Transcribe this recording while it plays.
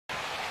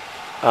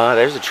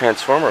There's a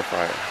transformer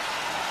fire.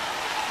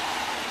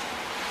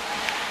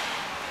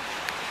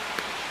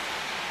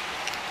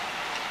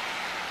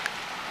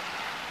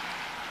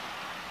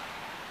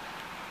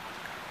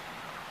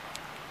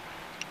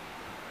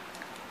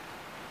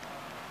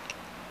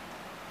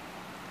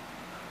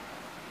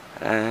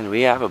 And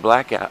we have a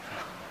blackout.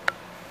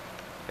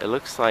 It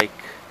looks like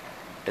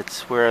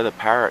it's where the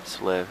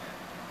parrots live.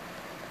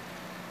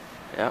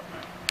 Yep.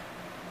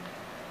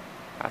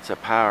 Lots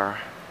of power.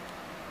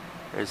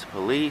 There's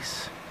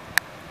police.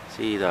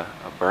 See a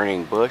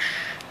burning bush.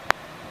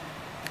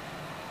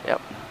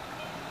 Yep.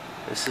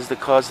 This is the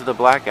cause of the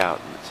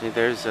blackout. See,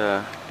 there's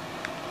a...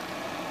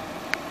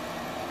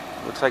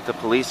 looks like the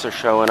police are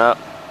showing up.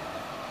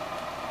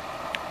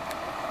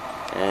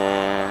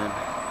 And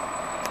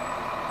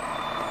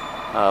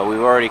we've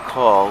already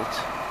called.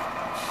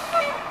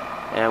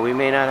 And we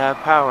may not have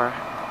power.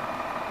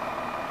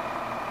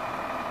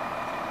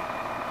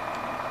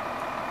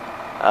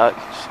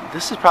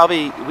 This is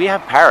probably... we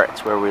have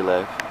parrots where we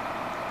live.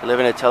 We live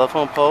in the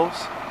telephone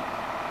poles.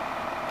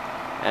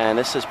 And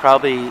this is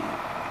probably...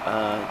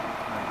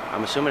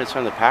 I'm assuming it's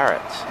from the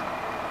parrots.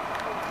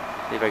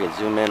 See if I can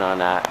zoom in on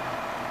that.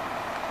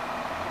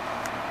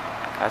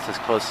 That's as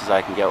close as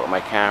I can get with my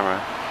camera.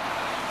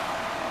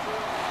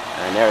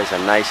 And there's a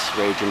nice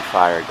raging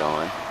fire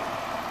going.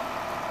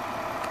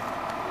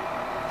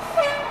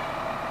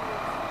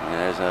 And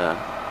there's a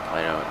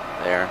light over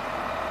there.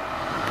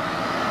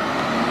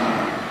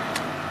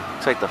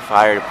 Looks like the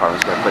fire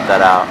department's gonna put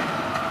that out.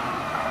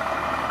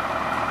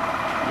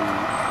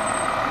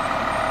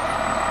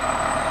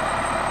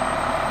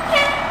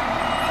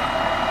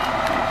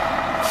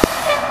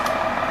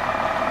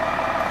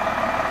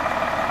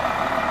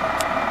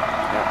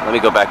 Yeah, let me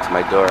go back to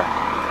my door.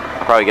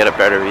 I'll probably get a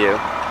better view.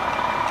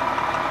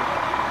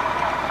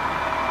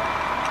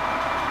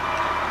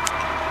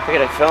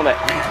 Figured I'd film it.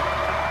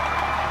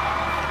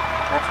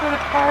 That's where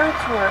the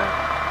parrots were.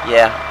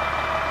 Yeah.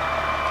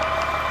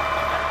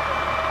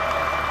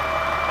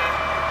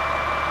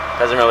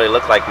 Doesn't really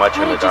look like much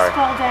in the dark. Did it just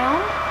fall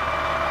down?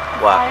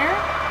 The What? fire?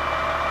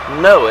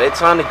 No,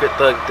 it's on the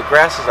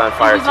grass is on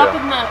fire It was too. up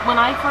in the, when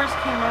I first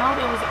came out,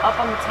 it was up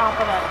on the top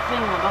of that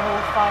thing with the whole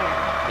fire.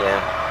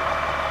 Yeah.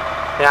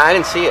 Yeah, I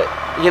didn't see it.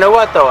 You know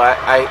what though?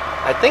 I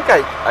think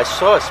I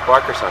saw a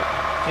spark or something.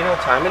 Do you know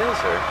what time it is,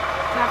 or?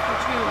 It's after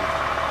 2.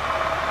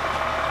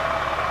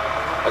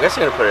 I guess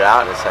I'm gonna put it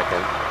out in a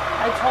second.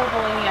 I told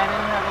the lady I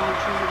didn't have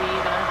electricity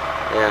either.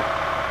 Yeah.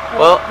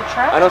 Well, the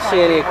trash I don't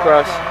see any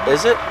across.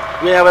 Is it?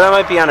 Yeah, but that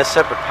might be on a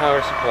separate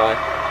power supply.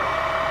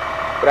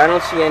 But I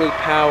don't see any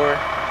power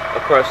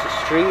across the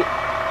street.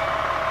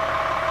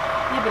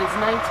 Yeah, but it's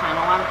nighttime.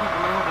 A lot of people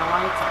may have their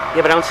lights on.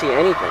 Yeah, but I don't see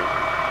anything.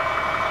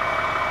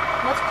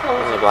 Let's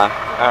close it.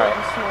 All right.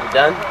 You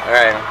done? All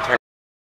right. I'll turn